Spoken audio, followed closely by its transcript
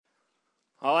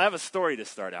Well, I have a story to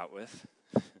start out with.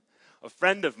 A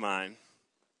friend of mine,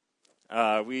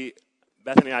 Bethany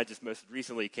and I just most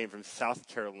recently came from South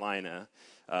Carolina,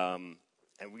 and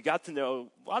we got to know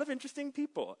a lot of interesting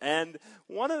people. And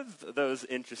one of those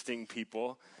interesting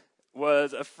people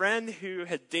was a friend who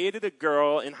had dated a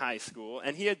girl in high school,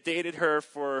 and he had dated her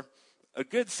for a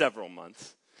good several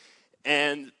months.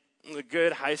 And a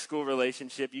good high school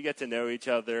relationship, you get to know each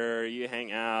other, you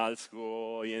hang out at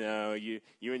school, you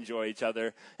enjoy each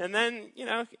other. And then,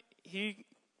 he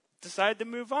decided to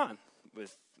move on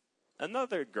with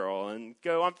another girl and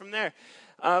go on from there.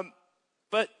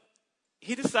 But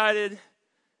he decided,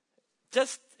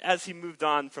 just as he moved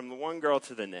on from the one girl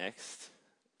to the next,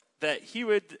 that he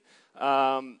would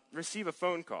receive a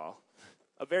phone call,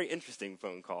 a very interesting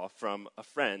phone call from a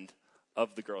friend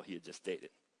of the girl he had just dated.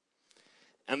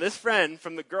 And this friend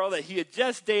from the girl that he had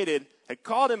just dated had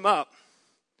called him up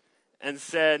and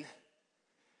said,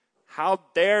 "How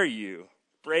dare you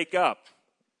break up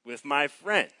with my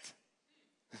friend?"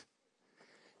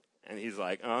 And he's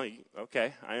like, "Oh,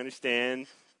 okay, I understand.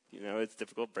 It's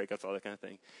difficult, breakups, all that kind of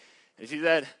thing." And she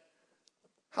said,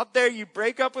 "How dare you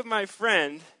break up with my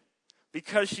friend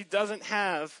because she doesn't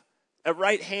have a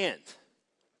right hand?"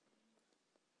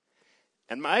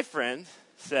 And my friend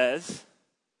says,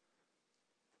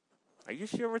 "Are you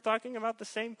sure we're talking about the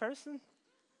same person?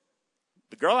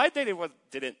 The girl I dated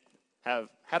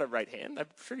had a right hand. I'm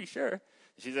pretty sure."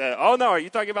 She said, "Oh no, are you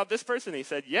talking about this person?" He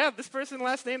said, "Yeah, this person,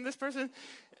 last name, this person."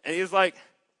 And he was like,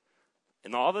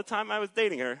 "And all the time I was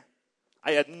dating her,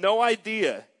 I had no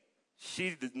idea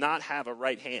she did not have a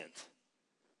right hand."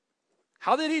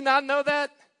 How did he not know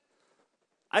that?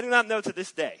 I do not know to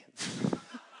this day.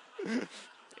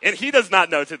 And he does not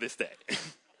know to this day.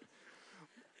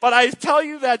 But I tell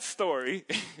you that story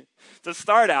to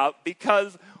start out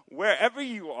because wherever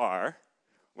you are,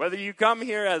 whether you come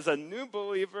here as a new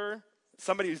believer,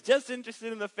 somebody who's just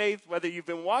interested in the faith, whether you've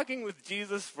been walking with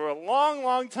Jesus for a long,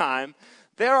 long time,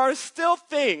 there are still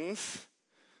things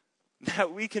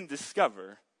that we can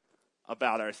discover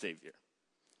about our Savior.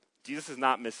 Jesus is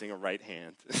not missing a right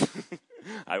hand.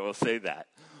 I will say that.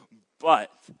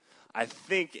 But I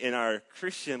think in our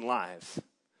Christian lives,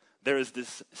 there is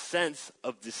this sense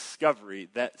of discovery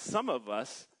that some of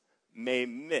us may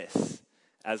miss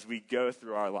as we go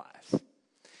through our lives.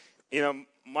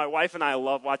 My wife and I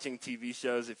love watching TV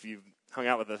shows. If you've hung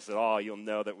out with us at all, you'll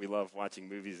know that we love watching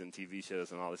movies and TV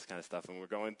shows and all this kind of stuff. And we're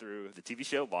going through the TV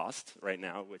show Lost right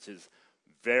now, which is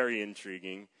very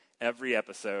intriguing. Every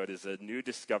episode is a new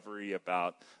discovery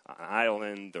about an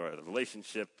island or a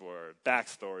relationship or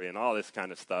backstory and all this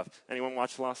kind of stuff. Anyone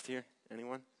watch Lost here?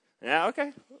 Anyone? Yeah,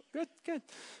 okay. Good.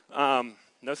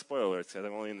 No spoiler alerts because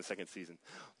I'm only in the second season.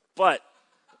 But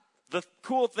the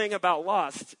cool thing about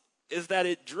Lost is that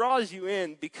it draws you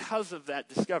in because of that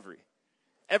discovery.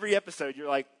 Every episode, you're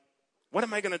like, what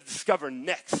am I going to discover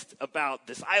next about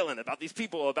this island, about these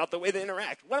people, about the way they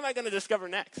interact? What am I going to discover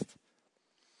next?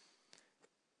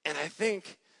 And I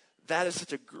think that is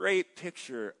such a great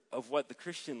picture of what the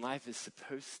Christian life is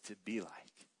supposed to be like.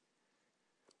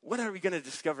 What are we going to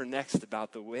discover next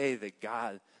about the way that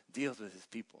God deals with his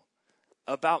people?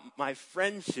 About my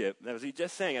friendship, as he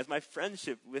just saying, as my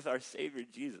friendship with our Savior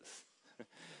Jesus.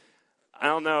 I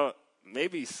don't know,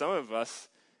 maybe some of us,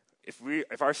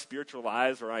 if our spiritual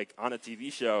lives were like on a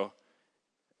TV show,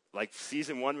 like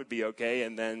season 1 would be okay,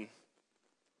 and then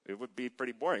it would be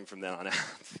pretty boring from then on out.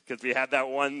 Because we had that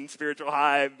one spiritual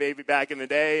high maybe back in the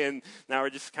day, and now we're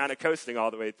just kind of coasting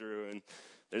all the way through, and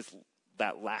there's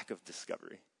that lack of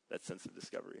discovery, that sense of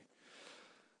discovery.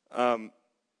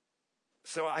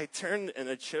 So I turned and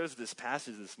I chose this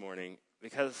passage this morning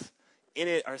because in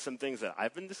it are some things that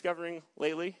I've been discovering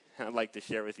lately, and I'd like to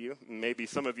share with you. Maybe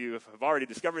some of you have already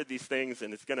discovered these things,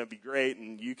 and it's going to be great,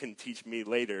 and you can teach me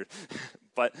later.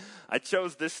 But I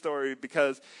chose this story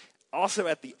because also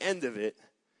at the end of it,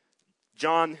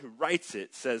 John, who writes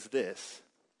it, says this: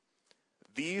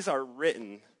 "These are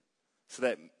written so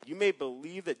that you may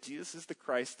believe that Jesus is the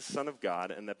Christ, the Son of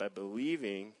God, and that by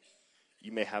believing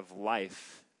you may have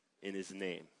life in his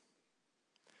name."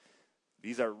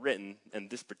 These are written,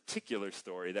 and this particular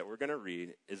story that we're going to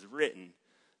read is written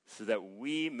so that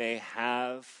we may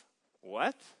have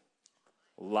what?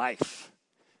 Life.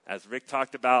 As Rick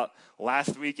talked about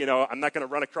last week, I'm not going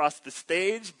to run across the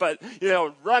stage, but,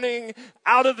 running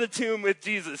out of the tomb with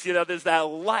Jesus, there's that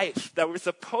life that we're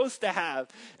supposed to have.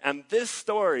 And this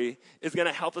story is going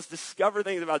to help us discover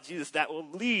things about Jesus that will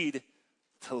lead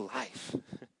to life.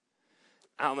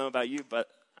 I don't know about you, but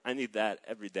I need that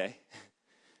every day.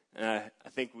 And I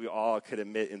think we all could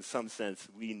admit in some sense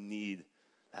we need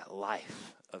that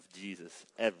life of Jesus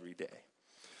every day.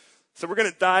 So we're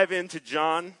going to dive into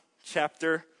John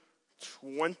chapter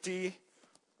 20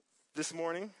 this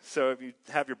morning. So if you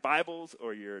have your Bibles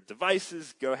or your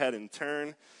devices, go ahead and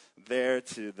turn there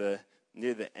to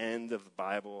near the end of the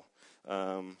Bible.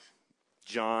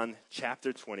 John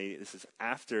chapter 20. This is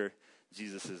after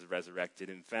Jesus is resurrected.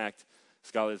 In fact,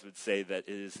 scholars would say that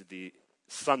it is the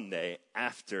Sunday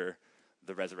after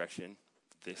the resurrection,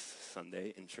 this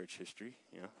Sunday in church history.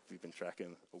 We've been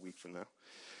tracking a week from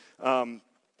now.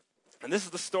 And this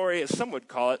is the story, as some would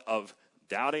call it, of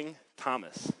Doubting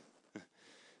Thomas.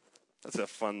 That's a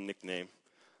fun nickname.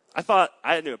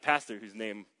 I knew a pastor whose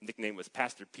nickname was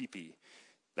Pastor Pee-Pee.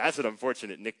 That's an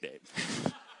unfortunate nickname.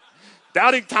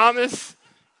 Doubting Thomas,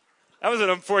 that was an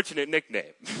unfortunate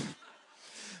nickname.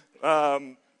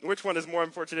 Which one is more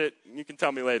unfortunate? You can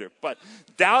tell me later. But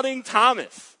Doubting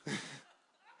Thomas.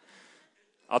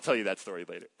 I'll tell you that story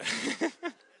later.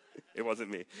 It wasn't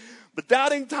me. But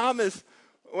Doubting Thomas,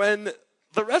 when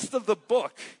the rest of the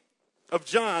book of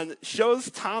John shows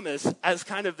Thomas as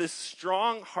kind of this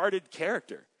strong-hearted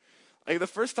character. Like the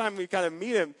first time we kind of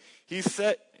meet him, he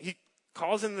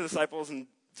calls in the disciples, and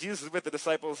Jesus is with the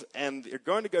disciples, and they're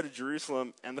going to go to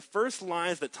Jerusalem. And the first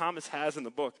lines that Thomas has in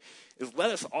the book is, "Let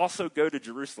us also go to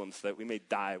Jerusalem so that we may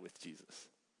die with Jesus."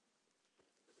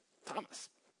 Thomas,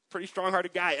 pretty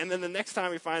strong-hearted guy. And then the next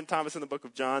time we find Thomas in the book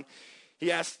of John,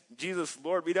 he asks Jesus,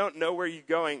 "Lord, we don't know where you're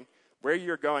going.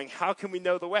 How can we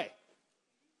know the way?"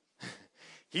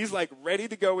 He's like ready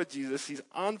to go with Jesus. He's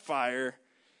on fire.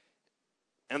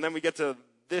 And then we get to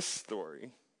this story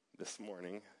this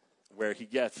morning where he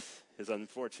gets his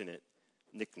unfortunate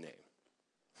nickname.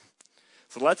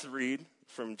 So let's read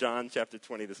from John chapter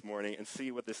 20 this morning and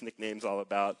see what this nickname's all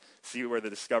about, see where the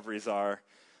discoveries are,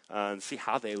 and see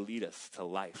how they lead us to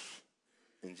life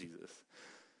in Jesus.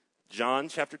 John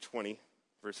chapter 20,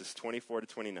 verses 24 to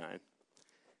 29.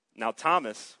 Now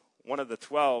Thomas, one of the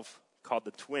 12, called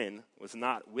the twin, was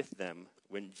not with them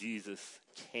when Jesus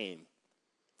came.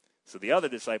 So the other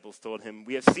disciples told him,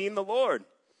 "We have seen the Lord."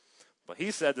 But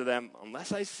he said to them,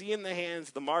 "Unless I see in the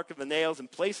hands the mark of the nails,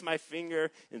 and place my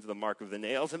finger into the mark of the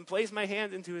nails, and place my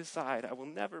hand into his side, I will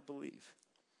never believe."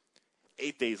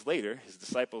 8 days later, his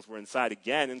disciples were inside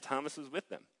again, and Thomas was with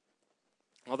them.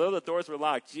 Although the doors were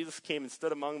locked, Jesus came and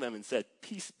stood among them and said,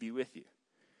 "Peace be with you."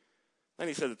 Then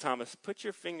he said to Thomas, "Put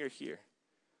your finger here.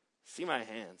 See my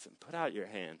hands, and put out your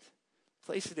hand.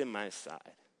 Place it in my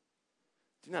side.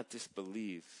 Do not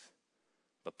disbelieve,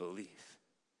 but believe."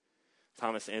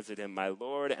 Thomas answered him, "My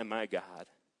Lord and my God."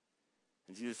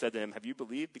 And Jesus said to him, "Have you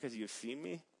believed because you have seen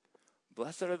me?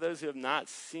 Blessed are those who have not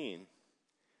seen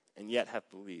and yet have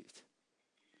believed."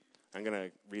 I'm going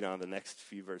to read on the next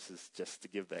few verses just to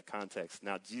give that context.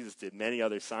 Now, Jesus did many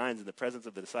other signs in the presence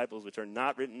of the disciples, which are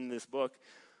not written in this book,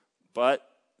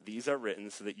 but these are written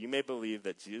so that you may believe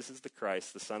that Jesus is the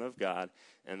Christ, the Son of God,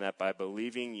 and that by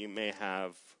believing you may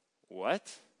have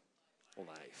what?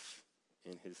 Life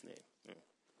in his name.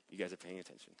 You guys are paying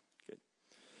attention. Good.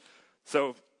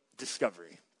 So,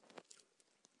 discovery.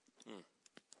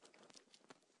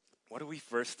 What do we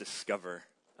first discover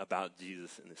about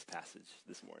Jesus in this passage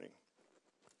this morning?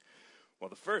 Well,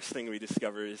 the first thing we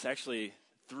discover is actually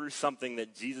through something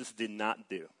that Jesus did not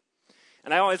do.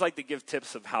 And I always like to give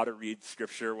tips of how to read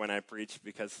Scripture when I preach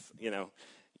because,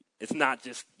 it's not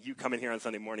just you coming here on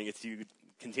Sunday morning, it's you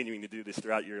continuing to do this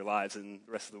throughout your lives and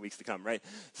the rest of the weeks to come, right?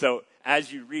 So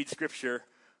as you read Scripture,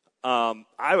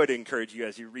 I would encourage you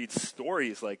as you read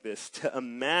stories like this to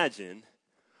imagine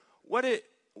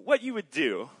what you would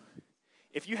do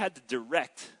if you had to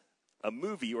direct a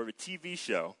movie or a TV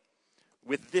show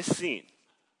with this scene.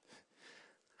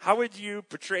 How would you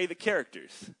portray the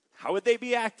characters? How would they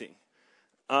be acting?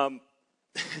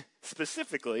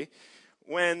 Specifically,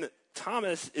 when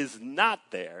Thomas is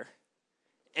not there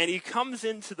and he comes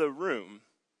into the room,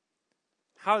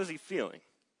 how is he feeling?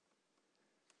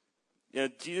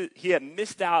 He had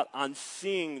missed out on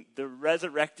seeing the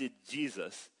resurrected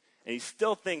Jesus, and he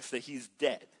still thinks that he's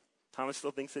dead. Thomas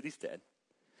still thinks that he's dead.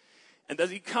 And does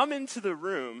he come into the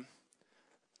room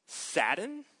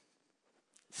saddened?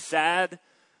 Sad,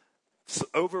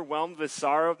 overwhelmed with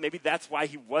sorrow? Maybe that's why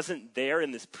he wasn't there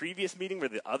in this previous meeting where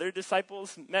the other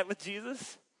disciples met with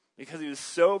Jesus. Because he was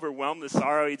so overwhelmed with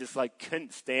sorrow, he just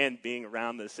couldn't stand being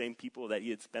around the same people that he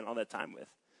had spent all that time with.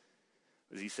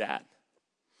 Was he sad?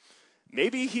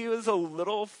 Maybe he was a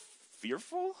little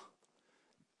fearful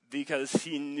because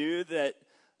he knew that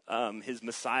his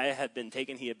Messiah had been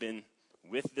taken. He had been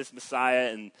with this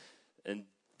Messiah, and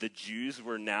the Jews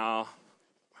were now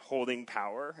holding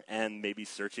power and maybe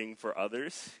searching for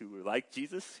others who were like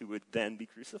Jesus, who would then be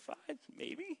crucified.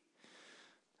 Maybe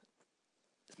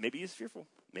he's fearful.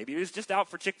 Maybe he was just out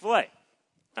for Chick-fil-A.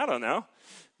 I don't know.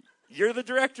 You're the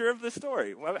director of the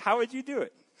story. How would you do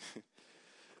it?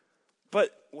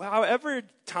 But however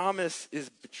Thomas is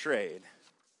betrayed,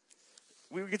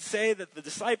 we could say that the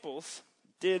disciples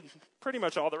did pretty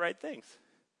much all the right things.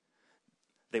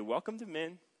 They welcomed him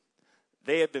in.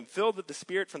 They had been filled with the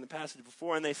Spirit from the passage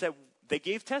before, and they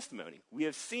gave testimony. We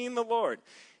have seen the Lord.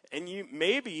 And you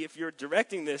maybe, if you're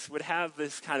directing this, would have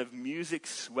this kind of music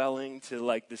swelling to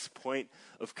like this point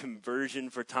of conversion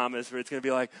for Thomas, where it's going to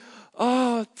be like,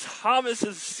 oh, Thomas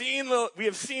we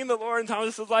have seen the Lord, and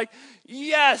Thomas is like,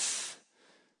 yes.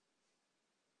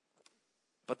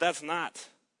 But that's not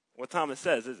what Thomas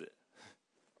says, is it?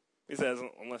 He says,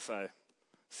 unless I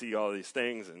see all these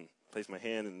things and place my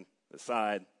hand in the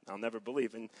side, I'll never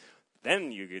believe. And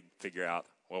then you could figure out,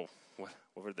 well, what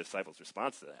were the disciples'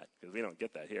 response to that? Because we don't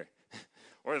get that here.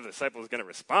 What are the disciples going to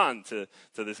respond to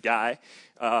this guy?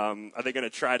 Are they going to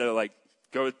try to like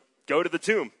go to the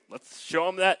tomb? Let's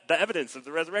show them the evidence of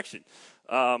the resurrection.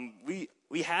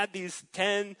 We had these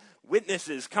 10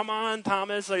 witnesses. Come on,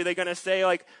 Thomas. Are they going to say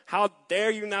like, how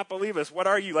dare you not believe us? What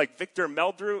are you, like Victor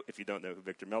Meldrew? If you don't know who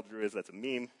Victor Meldrew is, that's a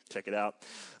meme. Check it out.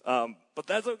 But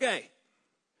that's okay.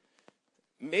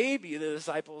 Maybe the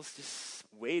disciples just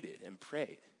waited and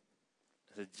prayed.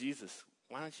 Said, Jesus,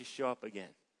 why don't you show up again?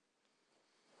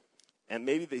 And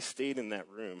maybe they stayed in that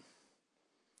room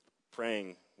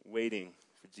praying, waiting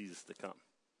for Jesus to come.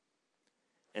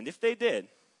 And if they did,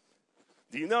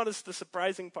 do you notice the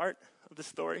surprising part of the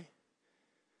story?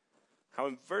 How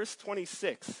in verse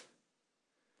 26,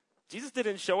 Jesus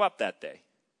didn't show up that day.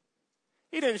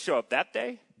 He didn't show up that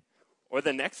day, or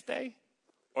the next day,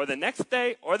 or the next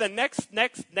day, or the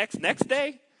next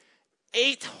day.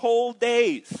 8 whole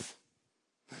days.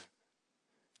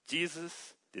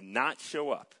 Jesus did not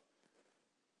show up.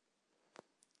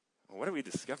 What do we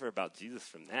discover about Jesus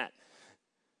from that?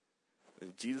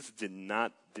 That Jesus did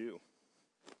not do.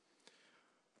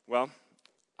 Well,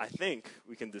 I think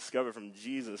we can discover from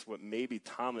Jesus what maybe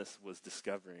Thomas was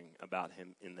discovering about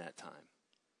him in that time.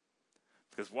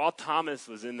 Because while Thomas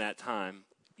was in that time,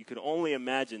 you could only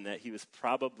imagine that he was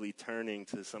probably turning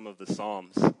to some of the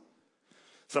Psalms.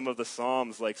 Some of the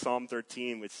Psalms, like Psalm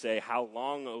 13, which say, how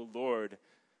long, O Lord,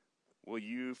 will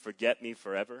you forget me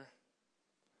forever?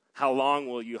 How long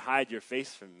will you hide your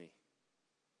face from me?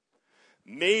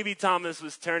 Maybe Thomas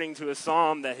was turning to a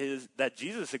psalm that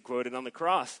Jesus had quoted on the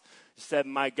cross. He said,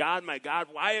 my God,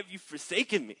 why have you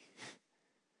forsaken me?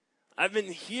 I've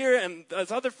been here, and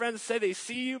as other friends say they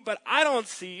see you, but I don't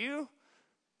see you.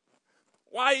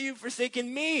 Why are you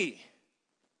forsaking me?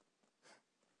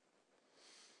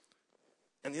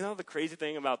 And you know the crazy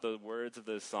thing about the words of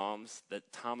those psalms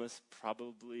that Thomas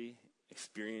probably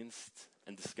experienced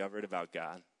and discovered about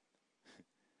God?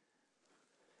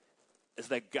 Is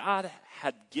that God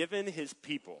had given his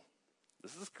people,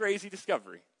 this is a crazy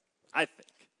discovery, I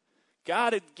think.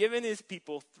 God had given his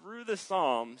people through the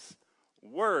Psalms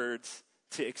words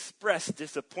to express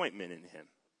disappointment in him.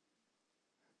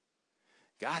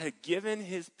 God had given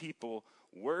his people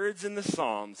words in the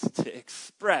Psalms to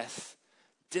express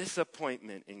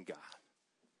disappointment in God.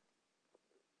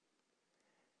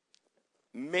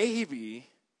 Maybe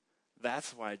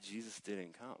that's why Jesus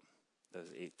didn't come those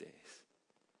 8 days.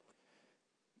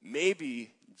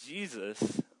 Maybe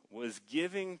Jesus was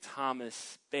giving Thomas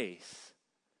space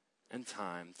and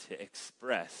time to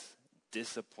express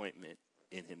disappointment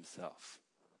in himself.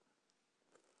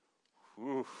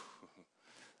 Whew,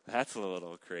 that's a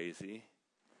little crazy,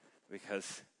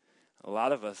 because a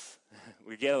lot of us,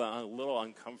 we get a little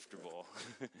uncomfortable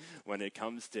when it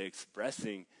comes to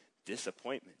expressing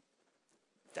disappointment,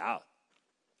 doubt,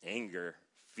 anger,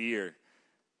 fear,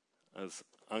 those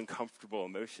uncomfortable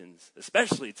emotions,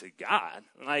 especially to God.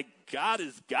 Like, God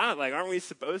is God. Like, aren't we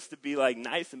supposed to be like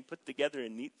nice and put together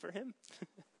and neat for him?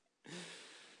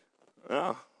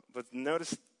 Oh, but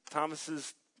notice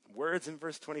Thomas's words in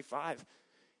verse 25.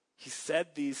 He said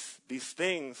these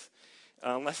things,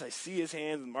 unless I see his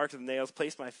hands and the marks of the nails,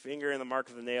 place my finger in the mark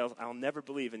of the nails, I'll never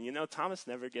believe. And you know, Thomas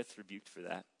never gets rebuked for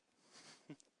that.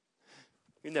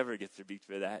 He never gets rebuked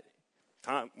for that.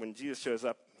 When Jesus shows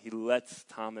up, he lets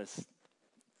Thomas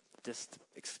just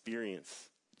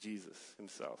experience Jesus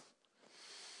himself.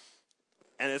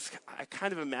 And I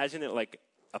kind of imagine it like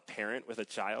a parent with a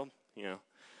child, you know.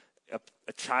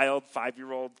 A child,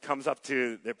 5-year-old, comes up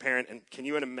to their parent, and can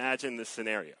you imagine this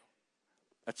scenario?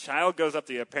 A child goes up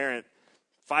to a parent,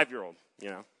 5-year-old, you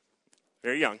know,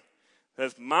 very young,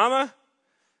 says, Mama,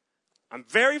 I'm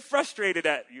very frustrated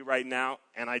at you right now,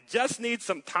 and I just need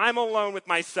some time alone with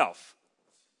myself.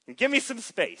 And give me some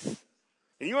space.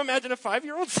 Can you imagine a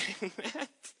 5-year-old saying that?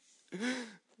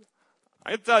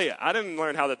 I can tell you, I didn't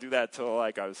learn how to do that till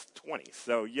like I was 20.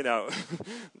 So,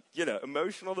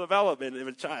 emotional development of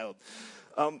a child.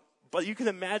 But you can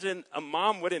imagine a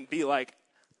mom wouldn't be like,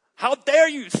 how dare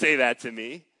you say that to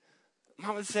me?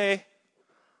 Mom would say,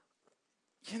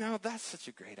 that's such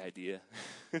a great idea.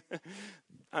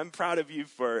 I'm proud of you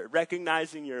for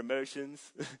recognizing your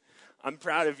emotions. I'm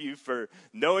proud of you for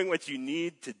knowing what you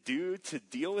need to do to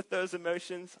deal with those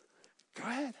emotions. Go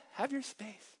ahead, have your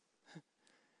space.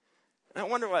 And I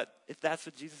wonder if that's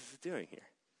what Jesus is doing here.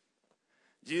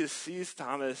 Jesus sees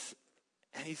Thomas,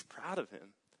 and he's proud of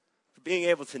him for being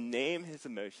able to name his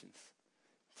emotions,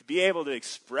 to be able to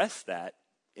express that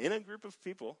in a group of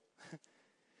people,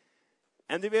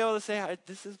 and to be able to say,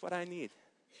 this is what I need.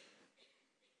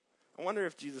 I wonder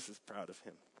if Jesus is proud of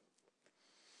him.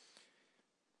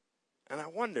 And I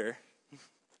wonder,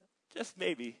 just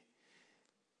maybe,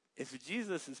 if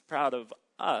Jesus is proud of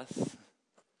us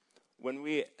when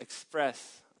we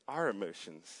express our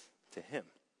emotions to him.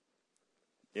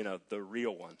 The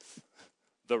real ones,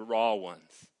 the raw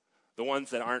ones, the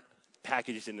ones that aren't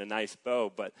packaged in a nice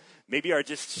bow, but maybe are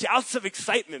just shouts of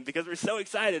excitement because we're so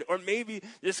excited, or maybe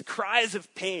just cries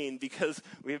of pain because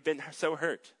we have been so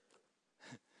hurt.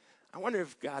 I wonder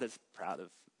if God is proud of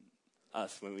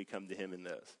us when we come to him in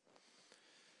those.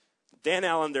 Dan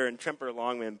Allender and Tremper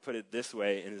Longman put it this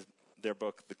way in their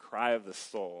book, The Cry of the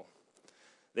Soul.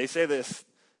 They say this,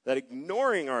 that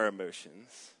ignoring our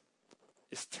emotions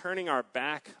is turning our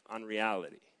back on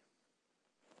reality.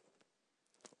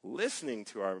 Listening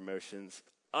to our emotions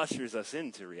ushers us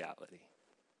into reality.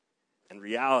 And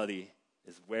reality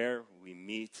is where we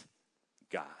meet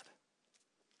God.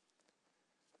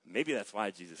 Maybe that's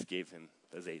why Jesus gave him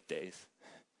those 8 days.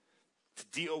 To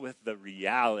deal with the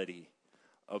reality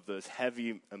of those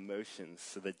heavy emotions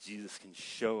so that Jesus can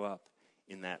show up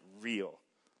in that real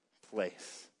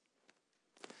place.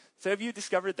 So have you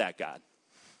discovered that God?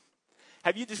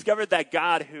 Have you discovered that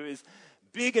God who is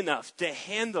big enough to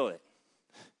handle it?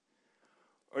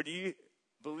 Or do you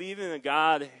believe in a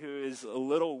God who is a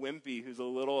little wimpy, who's a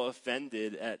little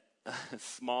offended at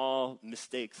small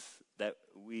mistakes that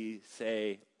we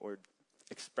say or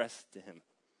express to him?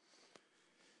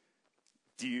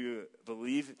 Do you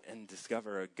believe and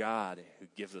discover a God who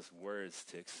gives us words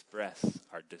to express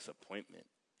our disappointment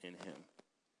in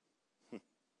him?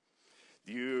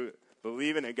 Do you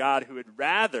believe in a God who would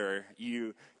rather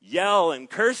you yell and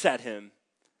curse at him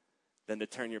than to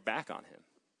turn your back on him?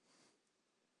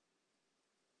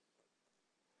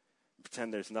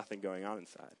 Pretend there's nothing going on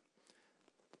inside.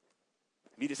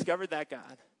 Have you discovered that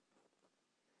God?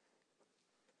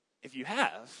 If you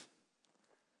have,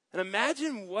 and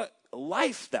imagine what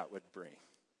life that would bring.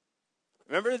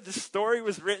 Remember, the story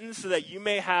was written so that you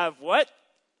may have what?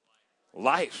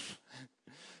 Life.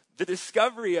 The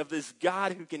discovery of this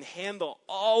God who can handle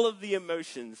all of the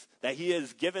emotions that he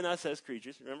has given us as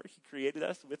creatures. Remember, he created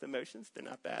us with emotions. They're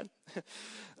not bad.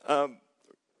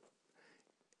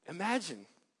 Imagine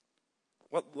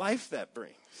what life that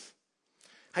brings.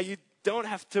 How you don't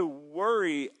have to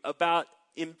worry about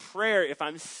in prayer if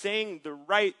I'm saying the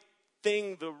right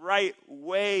thing the right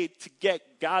way to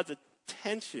get God's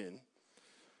attention,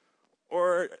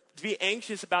 or to be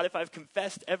anxious about if I've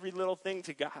confessed every little thing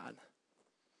to God,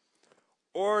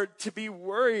 or to be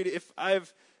worried if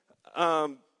I've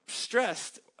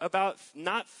stressed about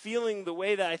not feeling the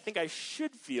way that I think I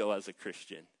should feel as a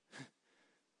Christian.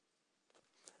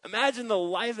 Imagine the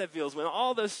life that feels when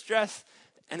all those stress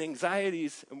and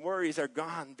anxieties and worries are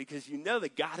gone because you know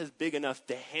that God is big enough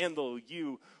to handle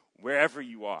you wherever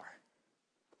you are,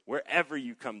 wherever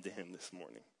you come to him this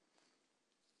morning.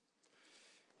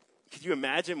 Could you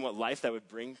imagine what life that would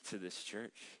bring to this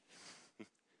church?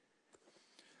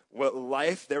 What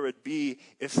life there would be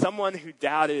if someone who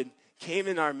doubted came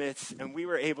in our midst and we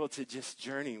were able to just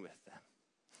journey with them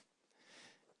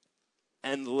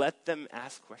and let them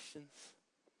ask questions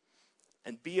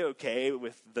and be okay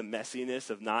with the messiness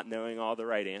of not knowing all the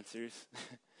right answers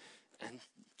and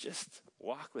just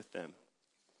walk with them.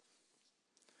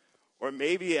 Or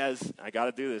maybe I got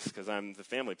to do this because I'm the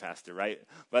family pastor, right?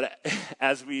 But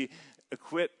as we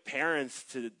equip parents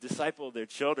to disciple their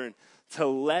children, to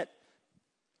let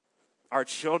our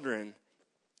children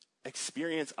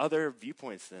experience other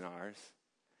viewpoints than ours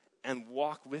and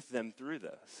walk with them through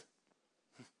those.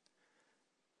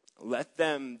 Let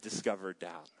them discover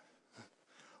doubt.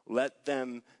 Let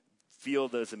them feel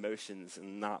those emotions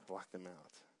and not block them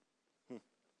out.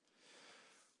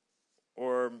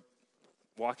 Or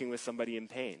walking with somebody in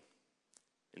pain,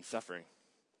 in suffering,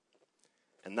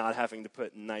 and not having to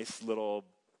put nice little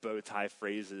bow tie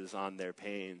phrases on their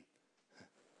pain,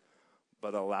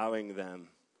 but allowing them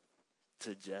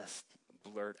to just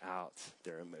blurt out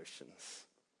their emotions.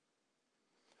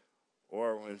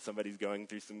 Or when somebody's going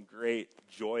through some great,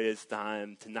 joyous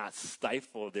time, to not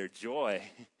stifle their joy,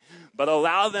 but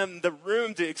allow them the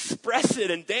room to express it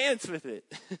and dance with it.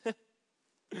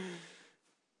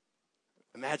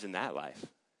 Imagine that life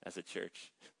as a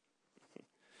church.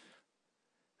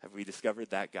 Have we discovered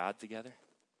that God together?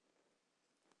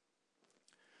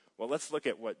 Well, let's look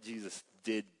at what Jesus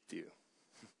did do.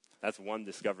 That's one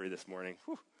discovery this morning.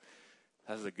 Whew,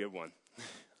 that was a good one.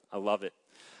 I love it.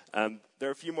 There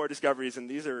are a few more discoveries, and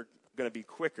these are going to be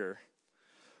quicker.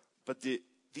 But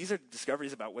these are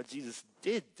discoveries about what Jesus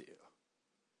did do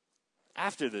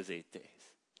after those 8 days.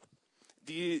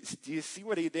 Do you see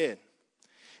what he did?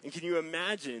 And can you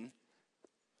imagine,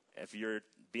 if you're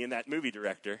being that movie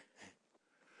director,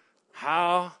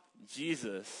 how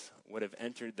Jesus would have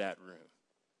entered that room?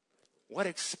 What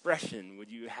expression would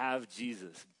you have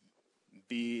Jesus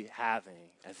be having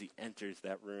as he enters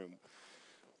that room?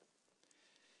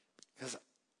 Because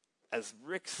as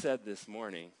Rick said this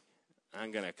morning,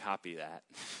 I'm going to copy that.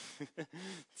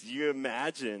 Do you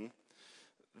imagine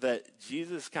that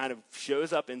Jesus kind of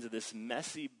shows up into this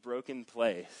messy, broken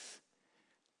place,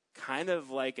 kind of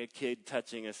like a kid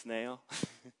touching a snail?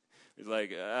 He's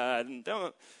like, I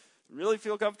don't really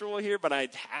feel comfortable here, but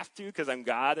I'd have to because I'm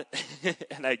God,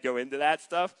 and I go into that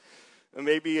stuff. And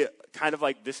maybe kind of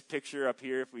like this picture up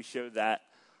here, if we showed that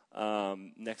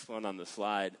next one on the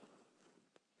slide.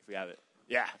 If we have it.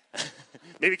 Yeah.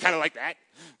 Maybe kind of like that.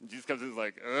 And Jesus comes in and is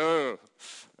like, oh,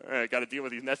 all right, got to deal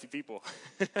with these messy people.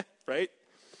 Right?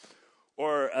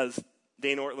 Or as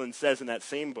Dane Ortland says in that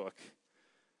same book,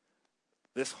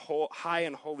 this whole high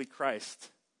and holy Christ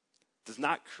does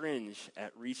not cringe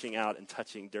at reaching out and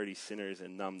touching dirty sinners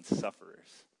and numbed sufferers.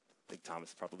 I think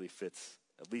Thomas probably fits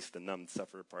at least the numbed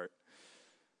sufferer part.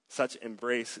 Such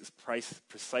embrace is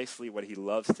precisely what he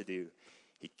loves to do.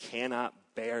 He cannot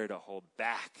bear to hold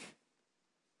back.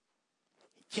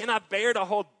 He cannot bear to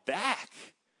hold back.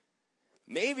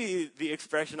 Maybe the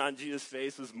expression on Jesus'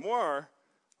 face was more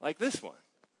like this one.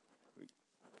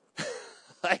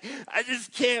 Like, I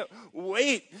just can't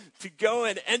wait to go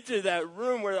and enter that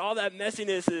room where all that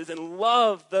messiness is and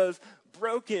love those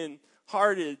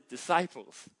broken-hearted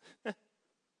disciples.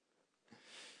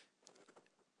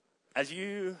 Have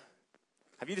you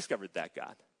discovered that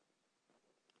God?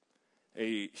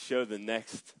 I show the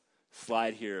next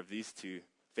slide here of these two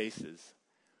faces.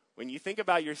 When you think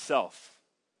about yourself,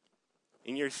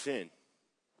 in your sin,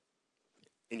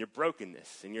 in your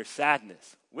brokenness, in your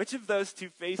sadness, which of those two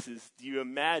faces do you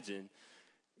imagine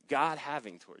God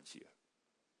having towards you?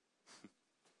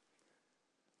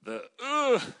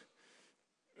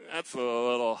 That's a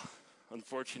little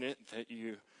unfortunate that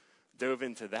you dove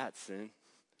into that sin.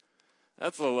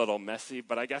 That's a little messy,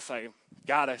 but I guess I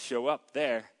gotta show up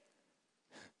there.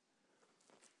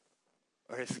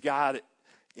 Or is God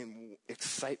in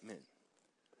excitement,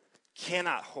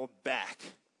 cannot hold back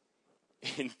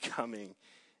in coming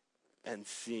and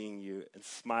seeing you and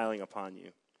smiling upon you?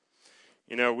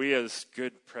 You know, we as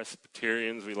good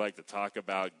Presbyterians, we like to talk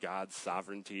about God's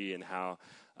sovereignty and how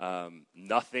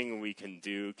nothing we can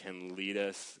do can lead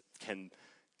us, can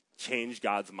change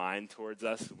God's mind towards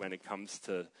us when it comes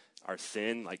to our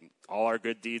sin. Like, all our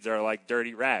good deeds are like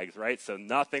dirty rags, right? So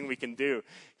nothing we can do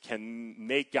can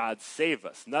make God save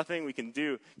us. Nothing we can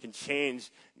do can change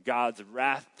God's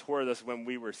wrath toward us when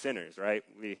we were sinners, right?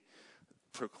 We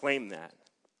proclaim that.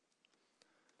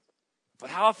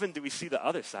 But how often do we see the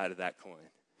other side of that coin?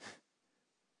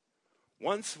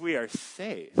 Once we are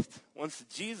saved, once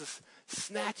Jesus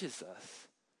snatches us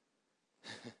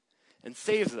and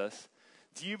saves us,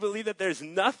 do you believe that there's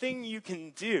nothing you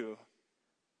can do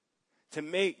to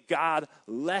make God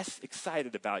less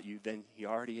excited about you than he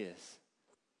already is?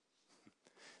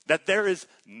 That there is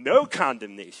no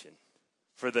condemnation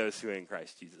for those who are in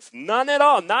Christ Jesus. None at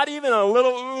all. Not even a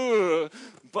little,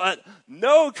 but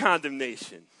no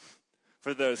condemnation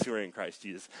for those who are in Christ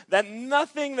Jesus. That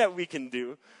nothing that we can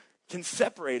do can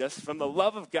separate us from the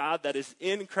love of God that is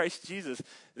in Christ Jesus.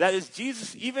 That is,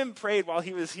 Jesus even prayed while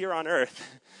he was here on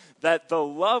earth that the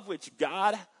love which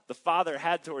God the Father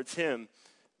had towards him,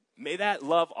 may that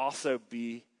love also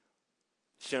be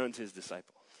shown to his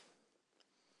disciples.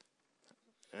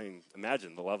 I mean,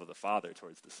 imagine the love of the Father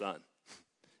towards the Son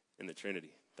in the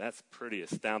Trinity. That's pretty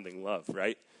astounding love,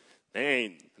 right? There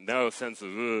ain't no sense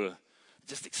of,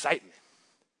 just excitement.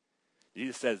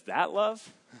 Jesus says, that love,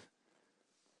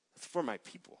 that's for my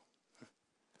people.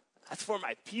 That's for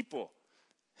my people.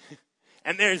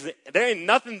 And there ain't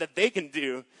nothing that they can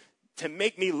do to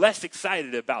make me less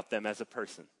excited about them as a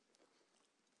person.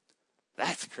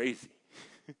 That's crazy.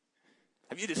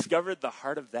 Have you discovered the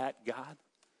heart of that God?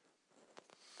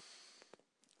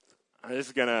 I'm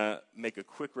just going to make a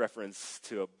quick reference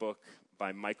to a book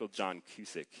by Michael John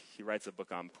Cusick. He writes a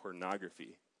book on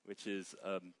pornography, which is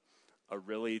a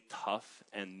really tough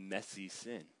and messy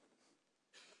sin.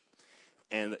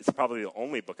 And it's probably the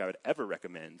only book I would ever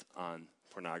recommend on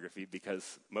pornography,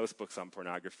 because most books on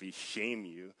pornography shame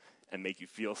you and make you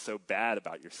feel so bad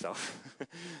about yourself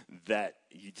that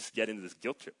you just get into this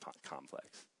guilt trip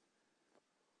complex.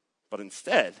 But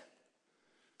instead,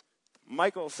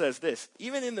 Michael says this: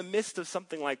 even in the midst of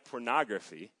something like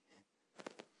pornography,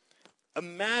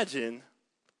 imagine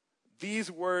these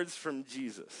words from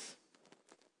Jesus.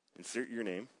 Insert your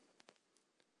name.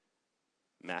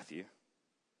 Matthew.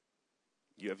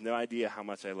 You have no idea how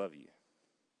much I love you.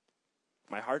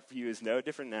 My heart for you is no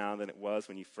different now than it was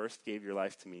when you first gave your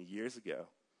life to me years ago.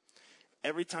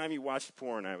 Every time you watched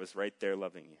porn, I was right there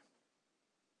loving you.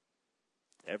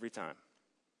 Every time.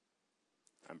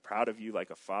 I'm proud of you like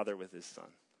a father with his son.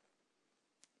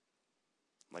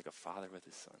 Like a father with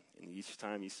his son. And each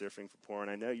time you're surfing for porn,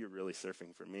 I know you're really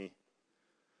surfing for me.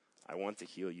 I want to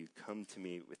heal you. Come to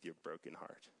me with your broken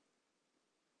heart.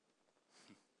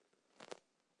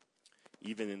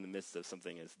 Even in the midst of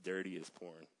something as dirty as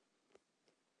porn,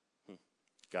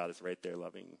 God is right there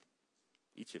loving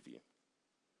each of you.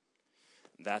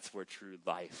 And that's where true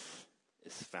life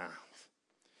is found.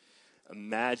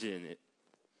 Imagine it,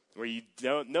 where you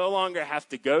no longer have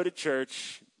to go to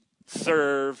church,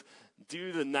 serve,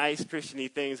 do the nice Christian-y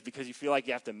things because you feel like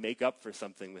you have to make up for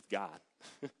something with God.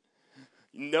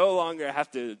 You no longer have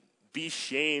to be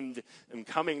shamed in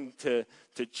coming to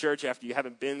church after you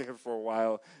haven't been here for a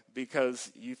while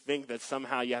because you think that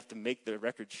somehow you have to make the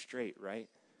record straight, right?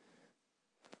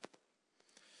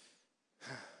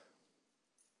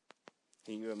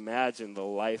 Can you imagine the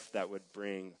life that would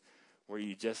bring where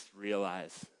you just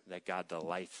realize that God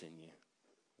delights in you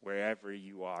wherever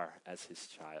you are as his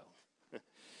child?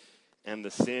 And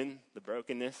the sin, the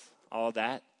brokenness, all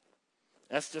that,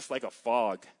 that's just like a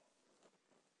fog.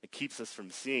 It keeps us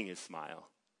from seeing his smile.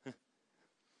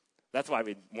 That's why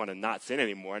we want to not sin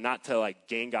anymore, not to like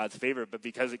gain God's favor, but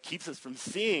because it keeps us from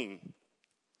seeing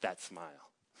that smile.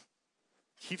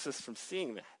 It keeps us from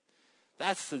seeing that.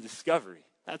 That's the discovery.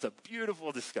 That's a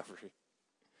beautiful discovery.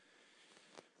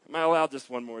 Am I allowed just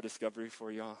one more discovery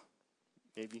for y'all?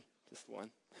 Maybe just one.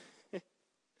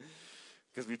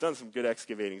 Because we've done some good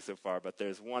excavating so far, but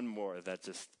there's one more that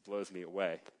just blows me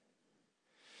away.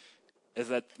 Is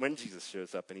that when Jesus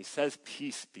shows up and he says,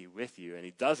 peace be with you, and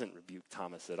he doesn't rebuke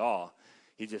Thomas at all.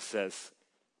 He just says,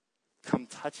 come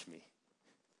touch me.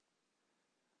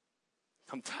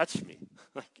 Come touch me.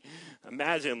 Like,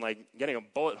 imagine like getting a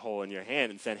bullet hole in your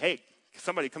hand and saying, hey,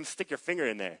 somebody come stick your finger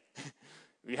in there.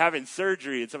 You're having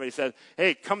surgery and somebody says,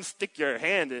 hey, come stick your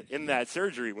hand in that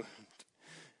surgery wound.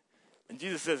 And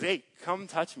Jesus says, hey, come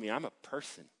touch me. I'm a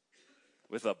person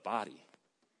with a body.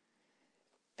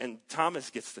 And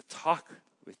Thomas gets to talk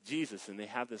with Jesus, and they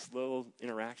have this little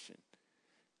interaction.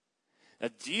 Now,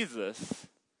 Jesus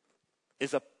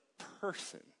is a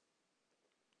person.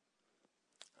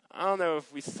 I don't know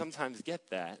if we sometimes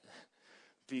get that,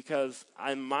 because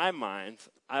in my mind,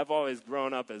 I've always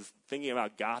grown up as thinking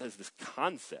about God as this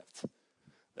concept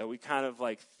that we kind of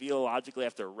like theologically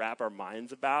have to wrap our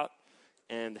minds about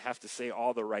and have to say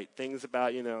all the right things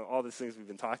about, all these things we've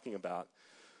been talking about.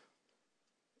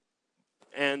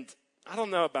 And I don't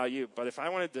know about you, but if I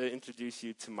wanted to introduce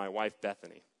you to my wife,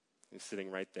 Bethany, who's sitting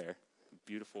right there,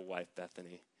 beautiful wife,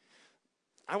 Bethany,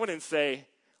 I wouldn't say,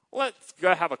 let's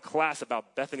go have a class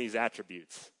about Bethany's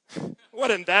attributes.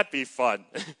 Wouldn't that be fun?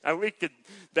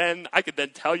 And I could then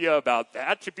tell you about the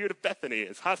attribute of Bethany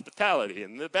is hospitality,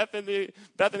 and the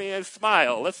Bethany is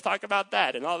smile. Let's talk about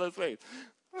that in all those ways.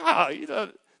 Oh, you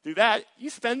don't do that. You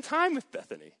spend time with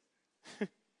Bethany.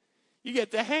 You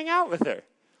get to hang out with her.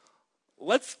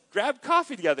 Let's grab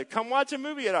coffee together. Come watch a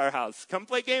movie at our house. Come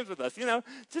play games with us.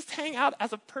 Just hang out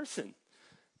as a person.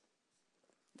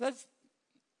 That's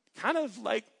kind of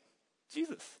like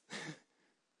Jesus.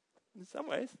 In some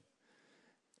ways.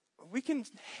 We can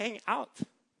hang out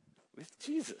with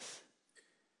Jesus.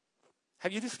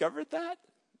 Have you discovered that?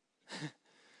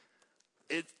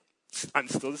 I'm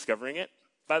still discovering it,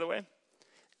 by the way.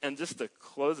 And just to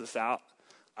close us out,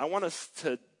 I want us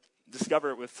to discover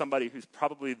it with somebody who's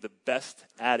probably the best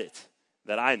at it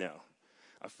that I know.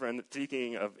 A friend,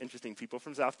 speaking of interesting people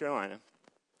from South Carolina,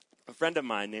 a friend of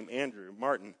mine named Andrew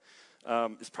Martin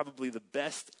is probably the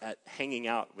best at hanging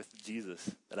out with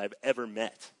Jesus that I've ever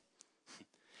met.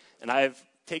 And I've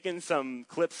taken some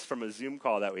clips from a Zoom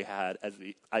call that we had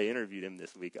I interviewed him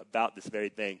this week about this very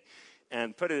thing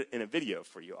and put it in a video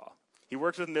for you all. He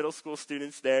works with middle school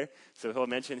students there, so he'll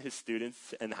mention his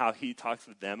students and how he talks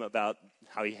with them about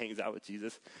how he hangs out with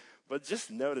Jesus. But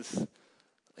just notice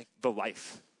the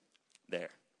life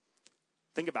there.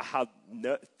 Think about how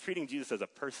treating Jesus as a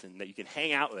person that you can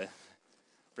hang out with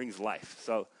brings life.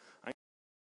 So